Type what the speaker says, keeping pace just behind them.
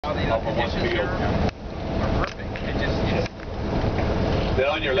off of one field. Then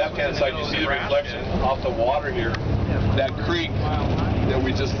on your left-hand side, you see the reflection off the water here. That creek that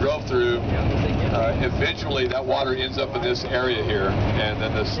we just drove through, eventually that water ends up in this area here, and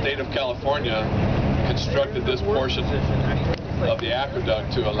then the state of California constructed this portion of the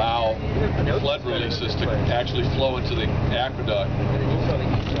aqueduct to allow flood releases to actually flow into the aqueduct.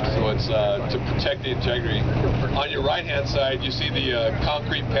 So it's to protect the integrity. On your right-hand side, you see the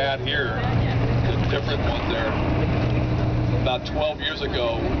concrete pad here, the different one there. About 12 years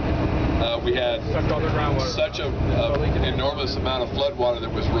ago, we had such an enormous amount of flood water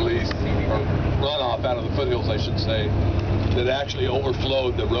that was released, or runoff out of the foothills, I should say, that actually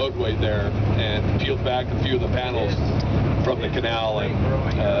overflowed the roadway there and peeled back a few of the panels from the canal, and